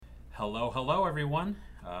Hello, everyone.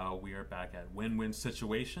 We are back at Win-Win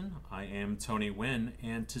Situation. I am Tony Wynn,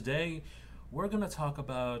 and today we're going to talk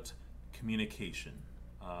about communication,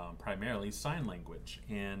 primarily sign language.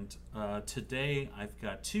 And today I've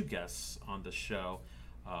got two guests on the show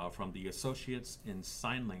from the Associates in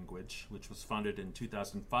Sign Language, which was founded in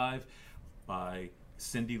 2005 by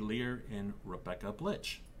Cindy Lear and Rebecca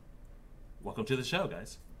Blitch. Welcome to the show,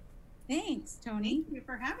 guys. Thanks, Tony. Thank you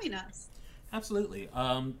for having us. Absolutely.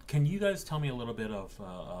 Can you guys tell me a little bit of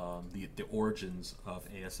the origins of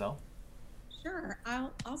ASL? Sure,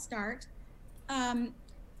 I'll start.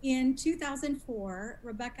 In 2004,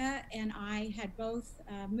 Rebecca and I had both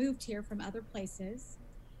moved here from other places,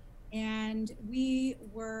 and we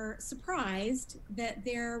were surprised that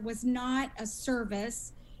there was not a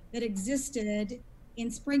service that existed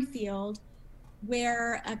in Springfield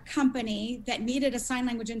where a company that needed a sign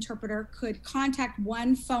language interpreter could contact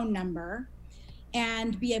one phone number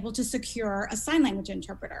and be able to secure a sign language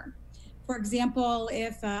interpreter. For example,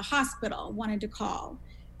 if a hospital wanted to call,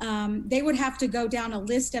 they would have to go down a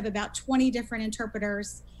list of about 20 different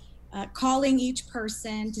interpreters, calling each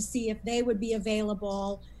person to see if they would be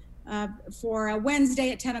available for a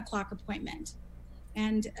Wednesday at 10 o'clock appointment.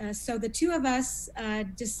 And so the two of us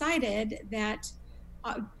decided that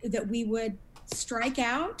we would strike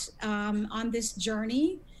out on this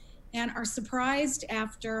journey, and are surprised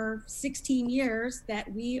after 16 years that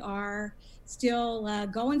we are still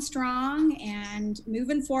going strong and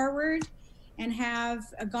moving forward, and have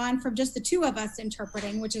gone from just the two of us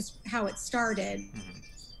interpreting, which is how it started,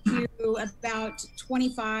 to about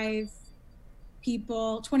 25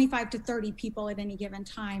 people, 25 to 30 people at any given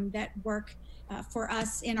time that work for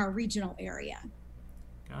us in our regional area.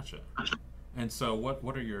 Gotcha. And so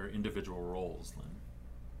what are your individual roles,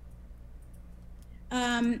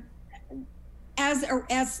 Lynn?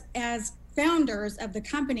 As founders of the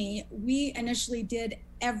company, we initially did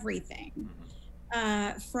everything,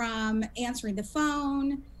 from answering the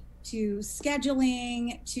phone to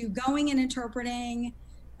scheduling to going and interpreting,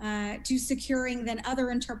 to securing then other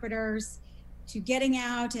interpreters, to getting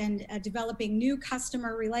out and developing new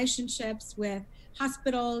customer relationships with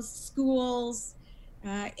hospitals, schools,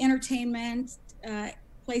 entertainment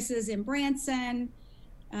places in Branson,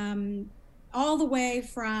 all the way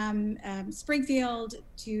from Springfield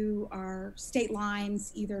to our state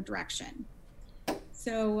lines, either direction.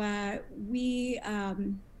 So we,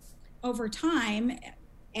 over time,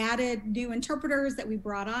 added new interpreters that we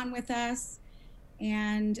brought on with us.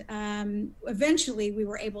 And eventually we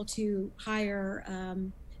were able to hire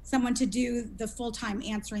someone to do the full-time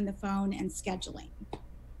answering the phone and scheduling.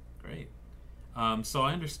 Great. So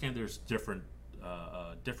I understand there's different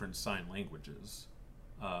sign languages.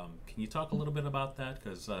 Can you talk a little bit about that?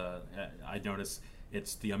 Because I noticed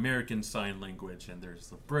it's the American Sign Language, and there's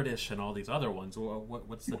the British and all these other ones.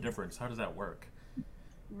 What's the difference? How does that work?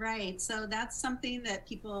 Right. So that's something that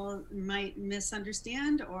people might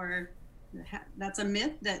misunderstand, or that's a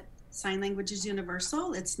myth that sign language is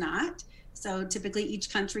universal. It's not. So typically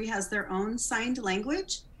each country has their own signed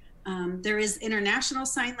language. There is international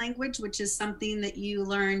sign language, which is something that you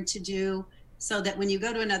learn to do so that when you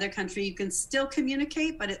go to another country, you can still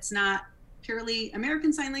communicate, but it's not purely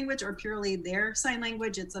American Sign Language or purely their sign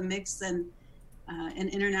language. It's a mix and an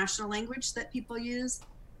international language that people use.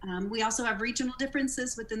 We also have regional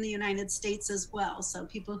differences within the United States as well. So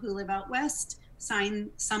people who live out west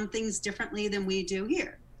sign some things differently than we do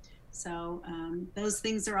here. So those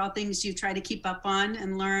things are all things you try to keep up on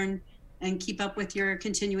and learn and keep up with your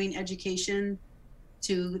continuing education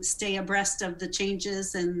to stay abreast of the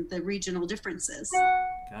changes and the regional differences.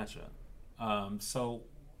 Gotcha. So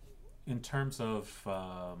in terms of,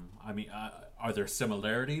 are there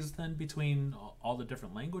similarities then between all the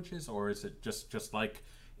different languages, or is it just like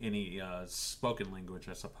any spoken language,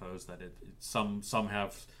 I suppose, that some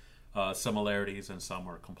have similarities and some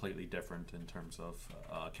are completely different in terms of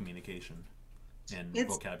communication and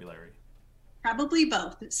vocabulary? Probably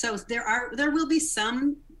both. So there will be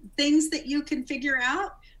some things that you can figure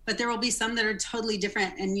out, but there will be some that are totally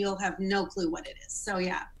different and you'll have no clue what it is. So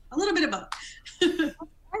yeah, a little bit of both. I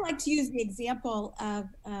like to use the example of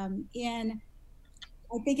I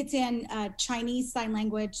think it's in Chinese Sign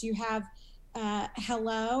Language, you have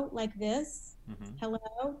hello like this,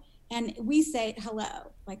 hello, and we say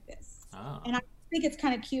hello like this. Oh. And I think it's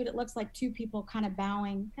kind of cute. It looks like two people kind of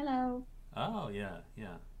bowing, hello. Oh, yeah,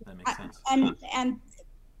 that makes sense. And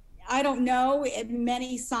I don't know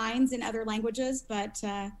many signs in other languages, but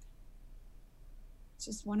it's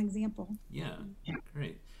just one example. Yeah,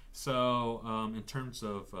 great. So in terms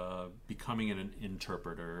of becoming an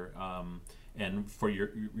interpreter, and for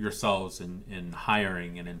yourselves in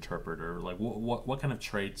hiring an interpreter, like what kind of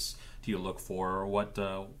traits do you look for, or what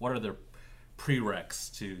are the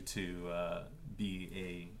prereqs to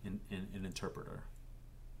be an interpreter?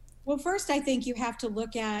 Well, first, I think you have to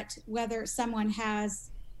look at whether someone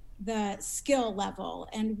has the skill level,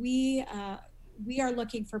 and we are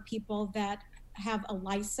looking for people that have a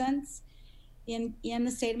license in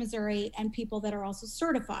the state of Missouri, and people that are also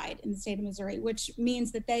certified in the state of Missouri, which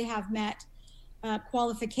means that they have met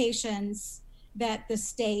qualifications that the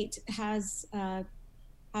state has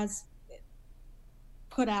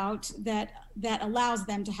put out that allows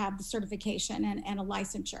them to have the certification and a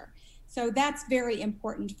licensure. So that's very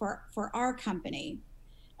important for our company.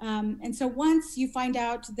 And so once you find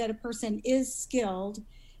out that a person is skilled,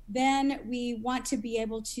 then we want to be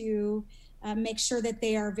able to make sure that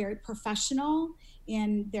they are very professional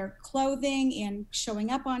in their clothing, in showing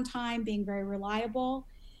up on time, being very reliable,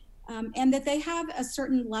 and that they have a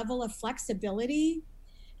certain level of flexibility.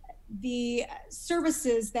 The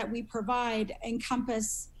services that we provide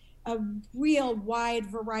encompass a real wide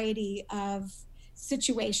variety of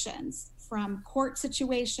situations, from court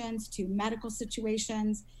situations to medical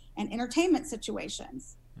situations and entertainment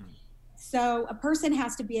situations. So a person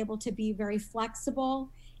has to be able to be very flexible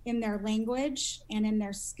in their language and in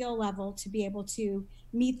their skill level to be able to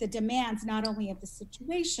meet the demands not only of the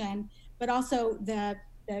situation, but also the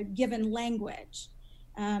given language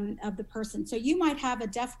of the person. So you might have a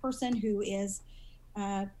deaf person who is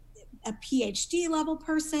a PhD level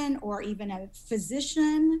person, or even a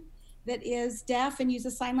physician that is deaf and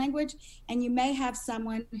uses sign language, and you may have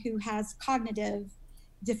someone who has cognitive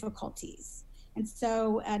difficulties. And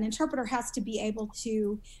so an interpreter has to be able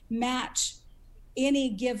to match any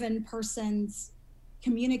given person's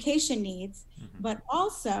communication needs, but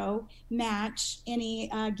also match any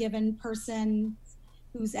given person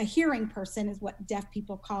who's a hearing person, is what deaf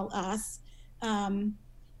people call us.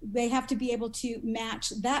 They have to be able to match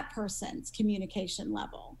that person's communication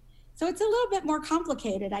level. So it's a little bit more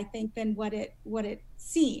complicated, I think, than what it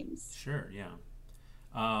seems. Sure, yeah.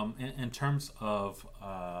 In terms of,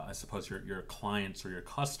 I suppose your clients or your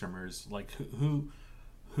customers, like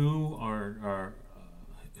who are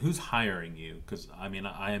who's hiring you? Because I mean,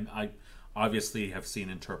 I obviously have seen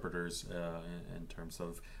interpreters in terms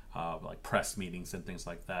of like press meetings and things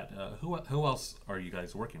like that. Who else are you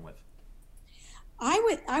guys working with?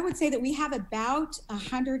 I would say that we have about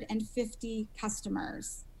 150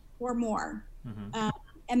 customers or more,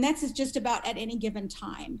 and that's just about at any given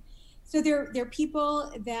time. So they're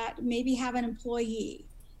people that maybe have an employee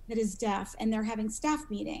that is deaf, and they're having staff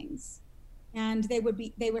meetings, and they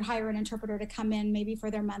would hire an interpreter to come in maybe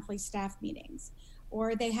for their monthly staff meetings.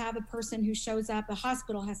 Or they have a person who shows up, a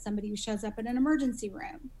hospital has somebody who shows up in an emergency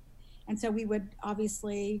room, and so we would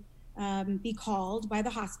obviously be called by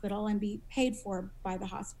the hospital and be paid for by the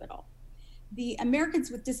hospital. The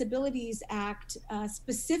Americans with Disabilities Act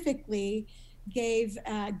specifically gave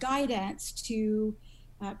guidance to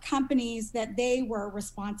companies that they were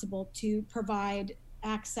responsible to provide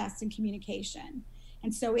access and communication.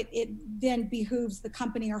 And so it then behooves the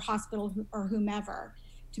company or hospital or whomever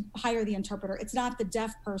to hire the interpreter. It's not the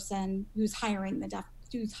deaf person who's hiring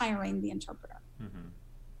the interpreter.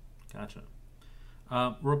 Gotcha.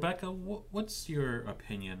 Rebecca, what's your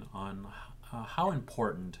opinion on how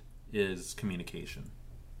important is communication?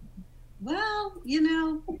 Well,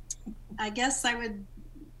 I guess I would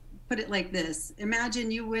put it like this. Imagine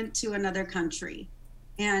you went to another country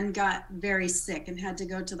and got very sick and had to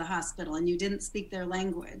go to the hospital, and you didn't speak their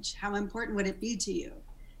language. How important would it be to you?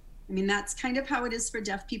 I mean, that's kind of how it is for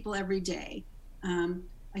deaf people every day.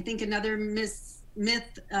 I think another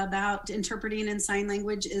myth about interpreting in sign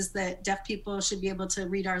language is that deaf people should be able to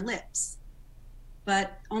read our lips.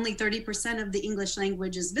 But only 30% of the English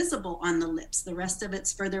language is visible on the lips. The rest of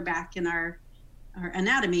it's further back in our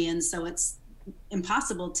anatomy, and so it's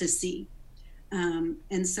impossible to see.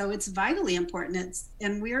 And so it's vitally important.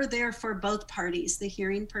 And we're there for both parties, the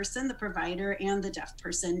hearing person, the provider, and the deaf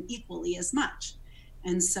person equally as much.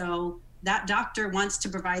 And so that doctor wants to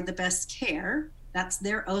provide the best care. That's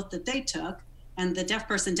their oath that they took. And the deaf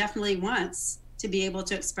person definitely wants to be able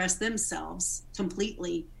to express themselves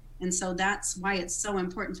completely. And so that's why it's so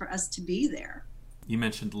important for us to be there. You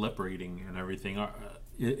mentioned lip reading and everything.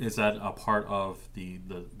 Is that a part of the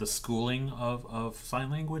schooling of sign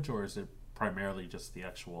language, or is it primarily just the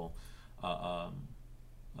actual,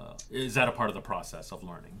 is that a part of the process of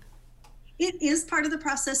learning? It is part of the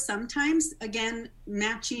process sometimes. Again,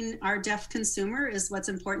 matching our deaf consumer is what's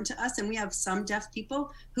important to us. And we have some deaf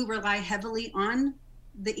people who rely heavily on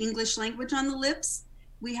the English language on the lips.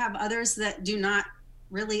 We have others that do not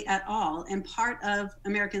really at all. And part of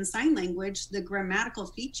American Sign Language, the grammatical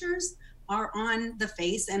features are on the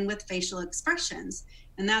face and with facial expressions.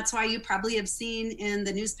 And that's why you probably have seen in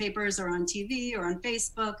the newspapers or on TV or on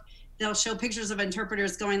Facebook, they'll show pictures of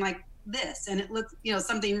interpreters going like this. And it looks,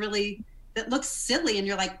 something really that looks silly. And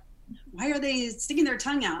you're like, why are they sticking their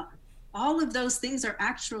tongue out? All of those things are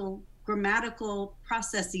actual grammatical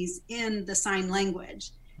processes in the sign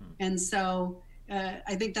language. And so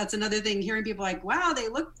I think that's another thing, hearing people like, wow, they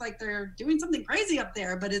look like they're doing something crazy up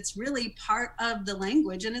there, but it's really part of the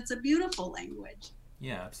language, and it's a beautiful language.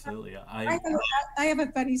 Yeah, absolutely. I have a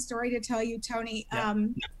funny story to tell you, Tony. Yeah.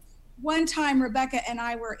 One time, Rebecca and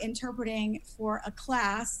I were interpreting for a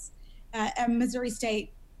class, a Missouri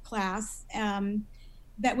State class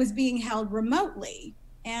that was being held remotely,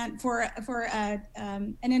 and for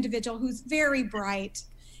an individual who's very bright.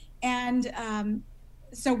 And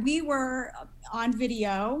so we were on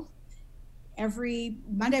video every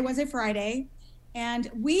Monday, Wednesday, Friday,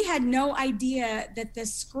 and we had no idea that the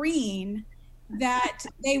screen that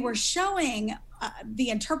they were showing the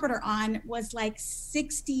interpreter on was like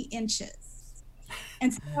 60 inches.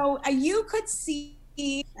 And so you could see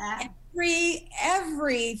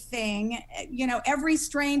everything, every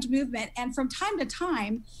strange movement. And from time to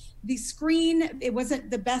time, the screen, it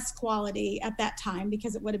wasn't the best quality at that time,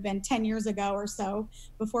 because it would have been 10 years ago or so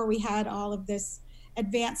before we had all of this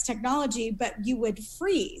advanced technology, but you would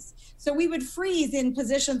freeze. So we would freeze in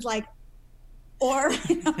positions like, or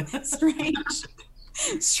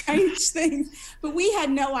strange things, but we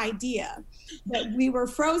had no idea that we were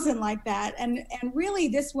frozen like that. And really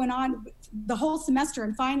this went on the whole semester.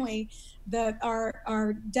 And finally,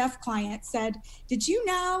 our deaf client said, did you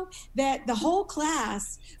know that the whole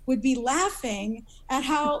class would be laughing at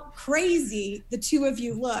how crazy the two of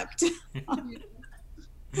you looked?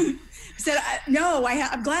 I said, no,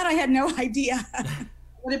 I'm glad I had no idea.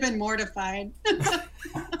 Would have been mortified.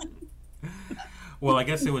 Well, I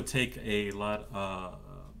guess it would take a lot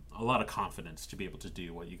of confidence to be able to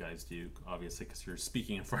do what you guys do, obviously, because you're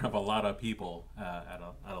speaking in front of a lot of people at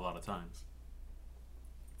a lot of times.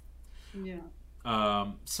 Yeah.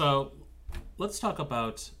 So let's talk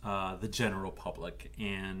about the general public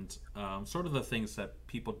and sort of the things that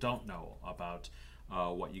people don't know about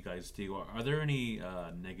what you guys do. Are there any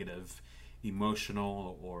negative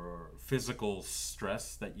emotional or physical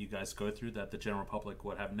stress that you guys go through that the general public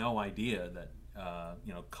would have no idea that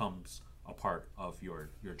comes a part of your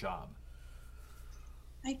job?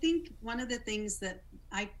 I think one of the things that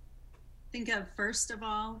I think of first of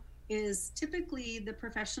all is typically the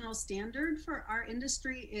professional standard for our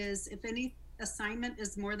industry is if any assignment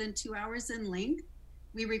is more than 2 hours in length,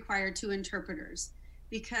 we require 2 interpreters,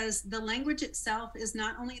 because the language itself is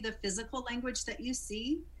not only the physical language that you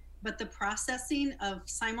see, but the processing of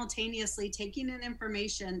simultaneously taking in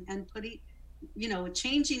information and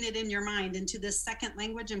changing it in your mind into this second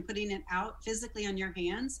language and putting it out physically on your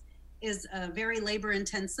hands is very labor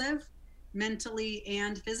intensive, mentally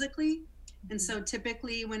and physically. And so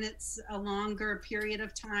typically when it's a longer period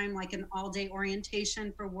of time, like an all-day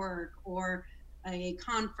orientation for work or a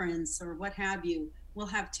conference or what have you, we'll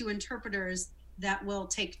have 2 interpreters that will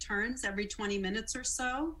take turns every 20 minutes or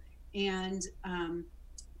so. And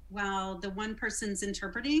while the one person's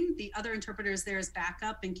interpreting, the other interpreter is there as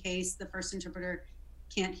backup in case the first interpreter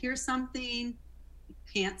can't hear something,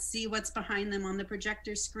 can't see what's behind them on the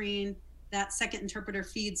projector screen. That second interpreter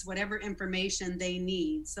feeds whatever information they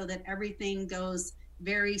need so that everything goes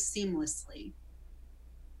very seamlessly.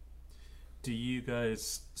 Do you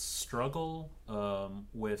guys struggle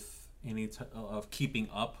with any of keeping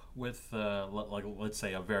up with like, let's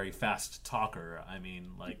say, a very fast talker? I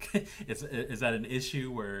mean, like, is that an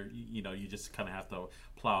issue where you just kind of have to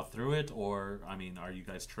plow through it, or I mean, are you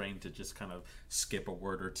guys trained to just kind of skip a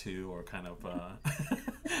word or two, or kind of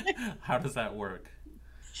how does that work?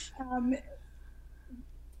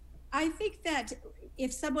 I think that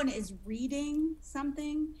if someone is reading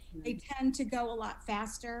something, they tend to go a lot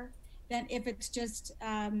faster than if it's just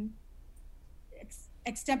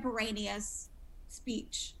extemporaneous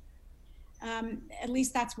speech. At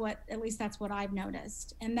least that's what I've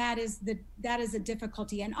noticed, and that is a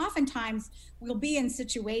difficulty. And oftentimes we'll be in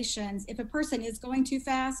situations, if a person is going too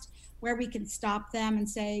fast, where we can stop them and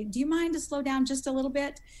say, do you mind to slow down just a little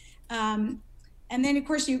bit? And then, of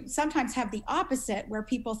course, you sometimes have the opposite, where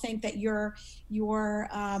people think that you're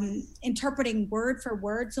interpreting word for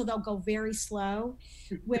word, so they'll go very slow,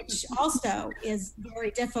 which also is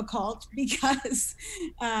very difficult because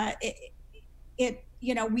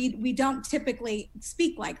we don't typically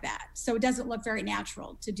speak like that, so it doesn't look very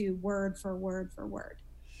natural to do word for word for word.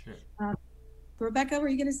 Sure. Rebecca, were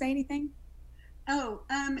you going to say anything? Oh,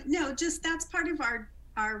 no, just that's part of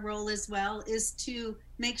our role as well, is to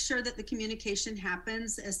make sure that the communication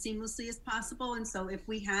happens as seamlessly as possible. And so if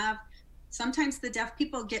we have, sometimes the deaf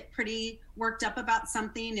people get pretty worked up about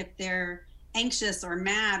something. If they're anxious or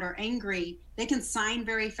mad or angry, they can sign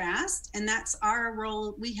very fast. And that's our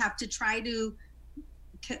role. We have to try to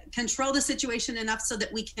control the situation enough so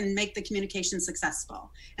that we can make the communication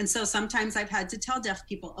successful. And so sometimes I've had to tell deaf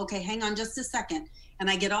people, okay, hang on just a second. And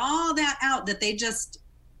I get all that out that they just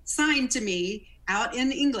signed to me out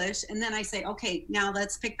in English. And then I say, okay, now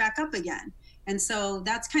let's pick back up again. And so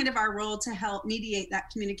that's kind of our role, to help mediate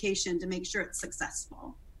that communication to make sure it's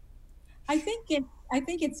successful. I think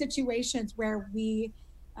in situations where we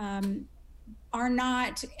are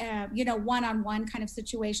not, one-on-one kind of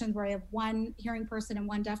situations where we have one hearing person and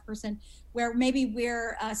one deaf person, where maybe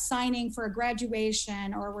we're signing for a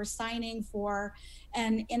graduation, or we're signing for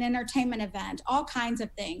an entertainment event. All kinds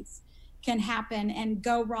of things can happen and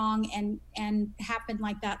go wrong and happen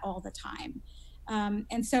like that all the time.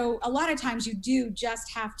 And so a lot of times you do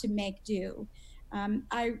just have to make do.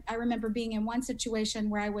 I remember being in one situation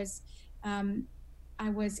where I was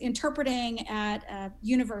interpreting at a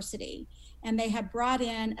university, and they had brought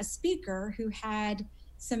in a speaker who had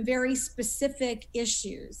some very specific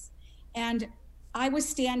issues. And I was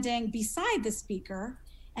standing beside the speaker,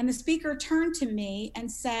 and the speaker turned to me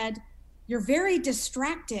and said, "You're very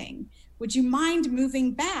distracting. Would you mind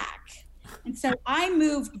moving back?" And so I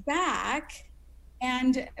moved back,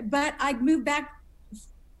 but I moved back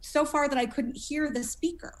so far that I couldn't hear the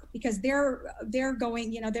speaker, because they're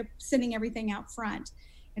going, they're sending everything out front.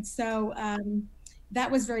 And so that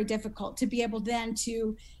was very difficult to be able then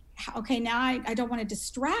to, okay, now I don't want to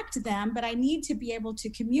distract them, but I need to be able to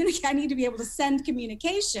communicate. I need to be able to send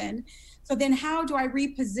communication. So then how do I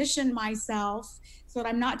reposition myself so that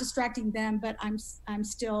I'm not distracting them, but I'm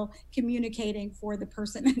still communicating for the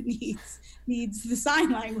person that needs the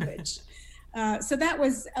sign language. So that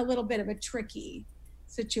was a little bit of a tricky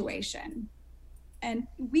situation. And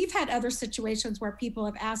we've had other situations where people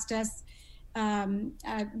have asked us.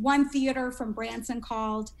 One theater from Branson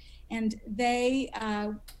called, and they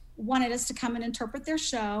wanted us to come and interpret their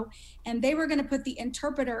show, and they were going to put the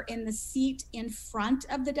interpreter in the seat in front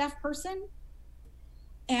of the deaf person.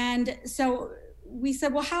 And so we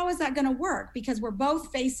said, well, how is that going to work? Because we're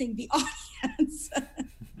both facing the audience.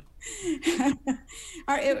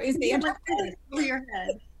 Is the interpreter over your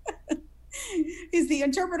head? Is the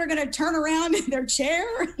interpreter going to turn around in their chair?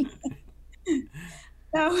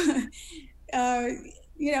 So,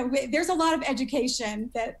 there's a lot of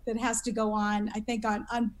education that has to go on, I think,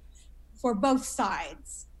 on for both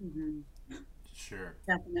sides. Mm-hmm. Sure.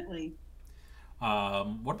 Definitely.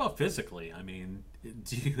 What about physically? I mean,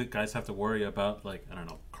 do you guys have to worry about, like, I don't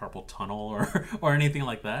know, carpal tunnel or anything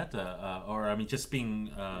like that? Or, I mean, just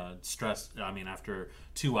being stressed, I mean, after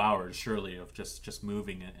 2 hours, surely, of just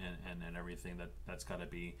moving and everything, that's got to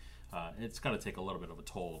be, it's got to take a little bit of a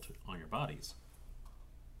toll on your bodies.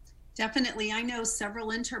 Definitely. I know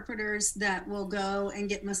several interpreters that will go and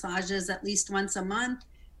get massages at least once a month,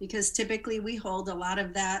 because typically we hold a lot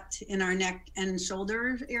of that in our neck and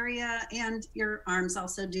shoulder area, and your arms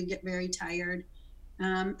also do get very tired.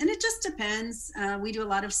 And it just depends. We do a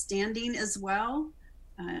lot of standing as well.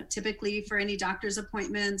 Typically for any doctor's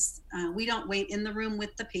appointments, we don't wait in the room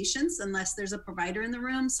with the patients unless there's a provider in the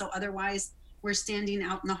room. So otherwise we're standing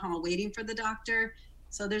out in the hall waiting for the doctor.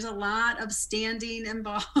 So there's a lot of standing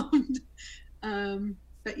involved.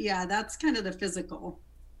 But yeah, that's kind of the physical.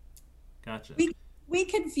 Gotcha. We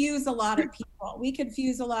confuse a lot of people. We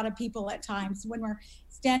confuse a lot of people at times when we're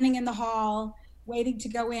standing in the hall waiting to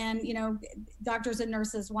go in. Doctors and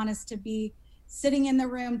nurses want us to be sitting in the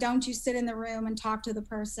room. Don't you sit in the room and talk to the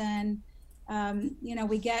person.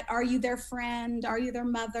 We get, are you their friend? Are you their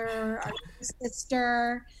mother? Are you their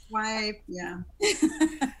sister? Wife, yeah.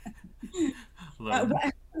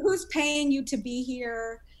 Who's paying you to be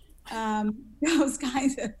here? Those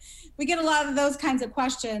kinds of, we get a lot of those kinds of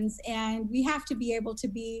questions, and we have to be able to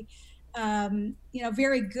be,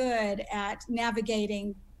 very good at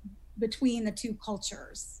navigating between the two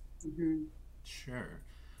cultures. Mm-hmm. Sure.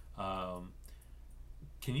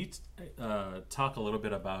 Can you talk a little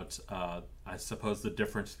bit about, I suppose, the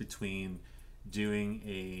difference between doing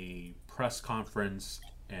a press conference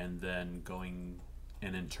and then going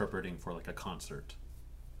and interpreting for like a concert?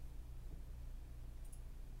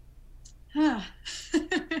 Well,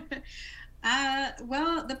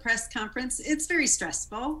 the press conference, it's very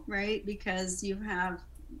stressful, right? Because you have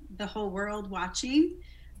the whole world watching.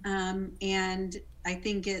 And I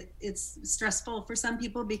think it's stressful for some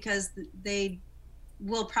people because they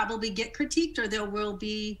will probably get critiqued, or there will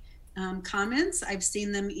be comments. I've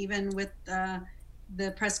seen them even with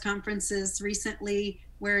the press conferences recently,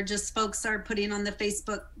 where just folks are putting on the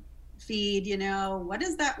Facebook feed, what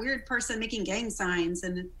is that weird person making gang signs,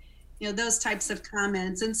 and those types of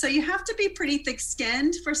comments. And so you have to be pretty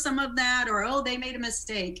thick-skinned for some of that, or, oh, they made a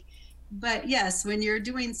mistake. But yes, when you're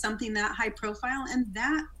doing something that high profile and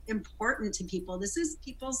that important to people, this is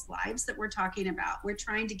people's lives that we're talking about. We're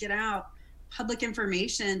trying to get out public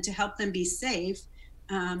information to help them be safe.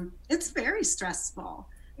 It's very stressful.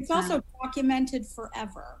 It's also documented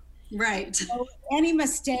forever. Right. So any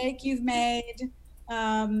mistake you've made,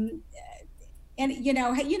 and you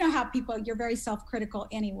know how people, you're very self-critical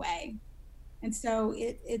anyway. And so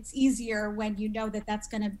it's easier when you know that that's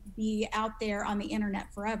going to be out there on the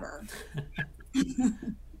internet forever.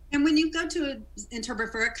 And when you go to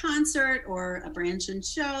interpret for a concert or a branch and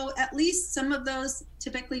show, at least some of those,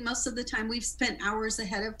 typically most of the time, we've spent hours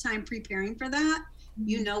ahead of time preparing for that.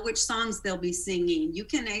 You know which songs they'll be singing. You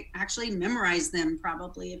can actually memorize them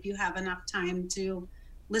probably if you have enough time to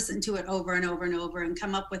listen to it over and over and over and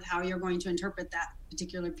come up with how you're going to interpret that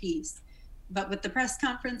particular piece. But with the press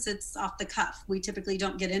conference, it's off the cuff. We typically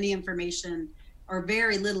don't get any information or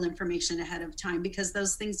very little information ahead of time because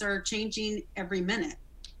those things are changing every minute.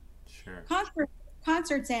 Sure.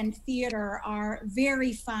 Concerts and theater are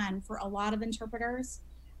very fun for a lot of interpreters.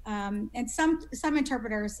 And some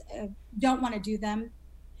interpreters don't want to do them,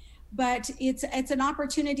 but it's an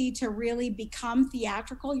opportunity to really become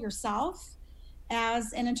theatrical yourself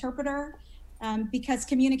as an interpreter. Because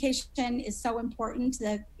communication is so important,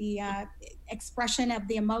 the expression of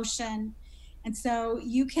the emotion. And so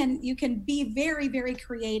you can be very, very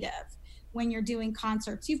creative when you're doing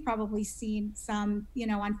concerts. You've probably seen some,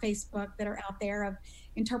 on Facebook that are out there of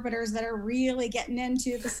interpreters that are really getting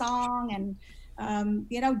into the song and,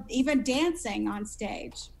 even dancing on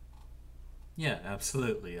stage. Yeah,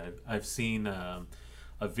 absolutely. I've seen a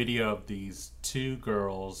video of these two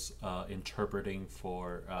girls interpreting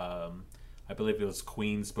for I believe it was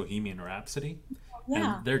Queen's Bohemian Rhapsody.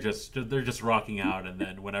 Yeah. And they're just rocking out, and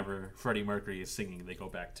then whenever Freddie Mercury is singing, they go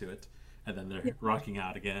back to it, and then they're rocking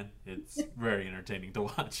out again. It's very entertaining to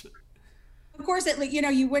watch. Of course, that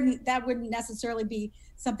wouldn't necessarily be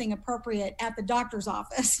something appropriate at the doctor's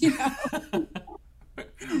office,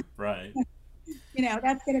 Right.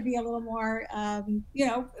 That's going to be a little more,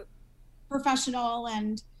 professional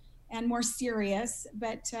and more serious,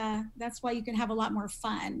 but that's why you can have a lot more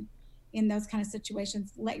fun in those kind of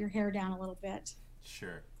situations. Let your hair down a little bit.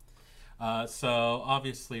 Sure. So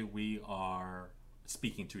obviously we are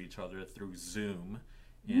speaking to each other through Zoom,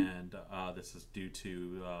 and this is due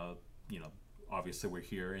to, obviously we're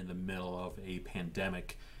here in the middle of a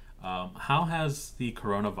pandemic. How has the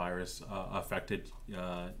coronavirus affected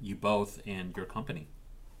you both and your company?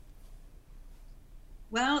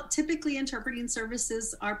 Well, typically interpreting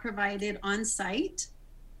services are provided on site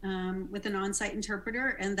with an on-site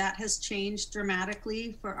interpreter, and that has changed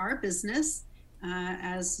dramatically for our business.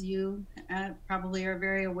 As you probably are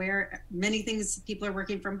very aware, many things, people are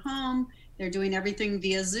working from home, they're doing everything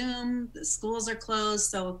via Zoom, the schools are closed,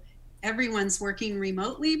 so everyone's working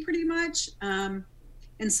remotely pretty much. And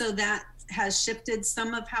so that has shifted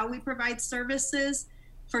some of how we provide services.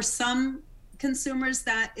 For some consumers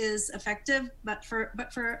that is effective, but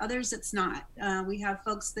for others it's not. We have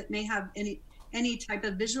folks that may have any type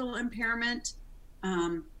of visual impairment,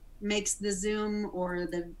 makes the Zoom or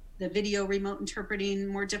the video remote interpreting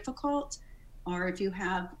more difficult. Or if you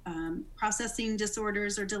have processing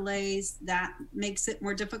disorders or delays, that makes it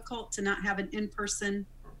more difficult to not have an in-person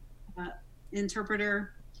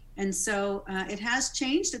interpreter. And so it has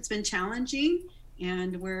changed. It's been challenging,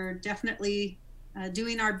 and we're definitely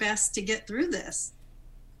doing our best to get through this.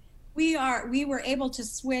 We were able to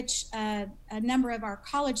switch a number of our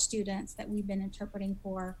college students that we've been interpreting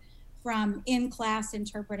for from in-class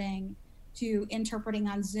interpreting to interpreting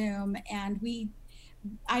on Zoom. And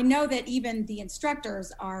I know that even the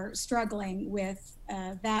instructors are struggling with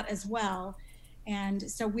that as well. And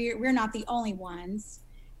so we're not the only ones,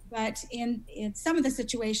 but in some of the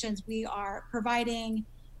situations, we are providing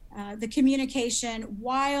the communication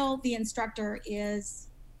while the instructor is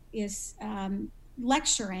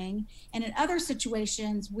lecturing. And in other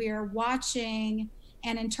situations, we're watching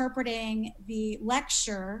and interpreting the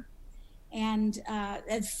lecture and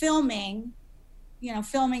filming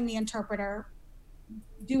the interpreter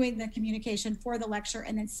doing the communication for the lecture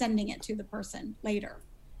and then sending it to the person later.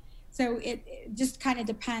 So it just kind of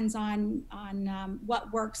depends on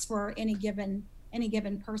what works for any given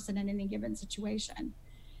person in any given situation.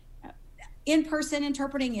 In-person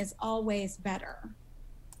interpreting is always better.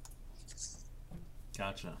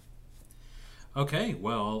 Gotcha. Okay,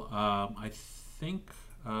 well, I think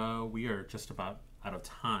we are just about out of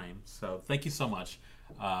time. So thank you so much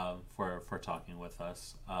for talking with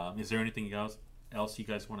us. Is there anything else you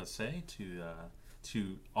guys want to say to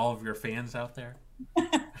all of your fans out there?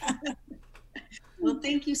 Well,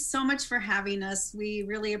 thank you so much for having us. We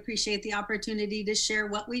really appreciate the opportunity to share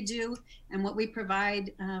what we do and what we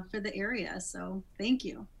provide for the area. So thank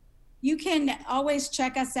you. You can always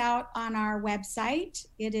check us out on our website.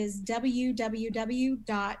 It is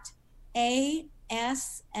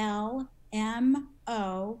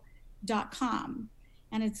www.aslmo.com.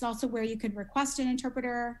 And it's also where you can request an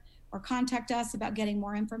interpreter or contact us about getting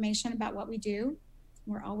more information about what we do.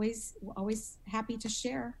 We're always happy to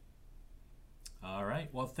share. All right.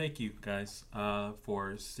 Well, thank you guys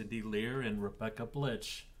for Cindy Lear and Rebecca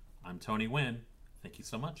Blitch. I'm Tony Wynn. Thank you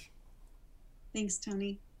so much. Thanks,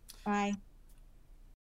 Tony. Bye.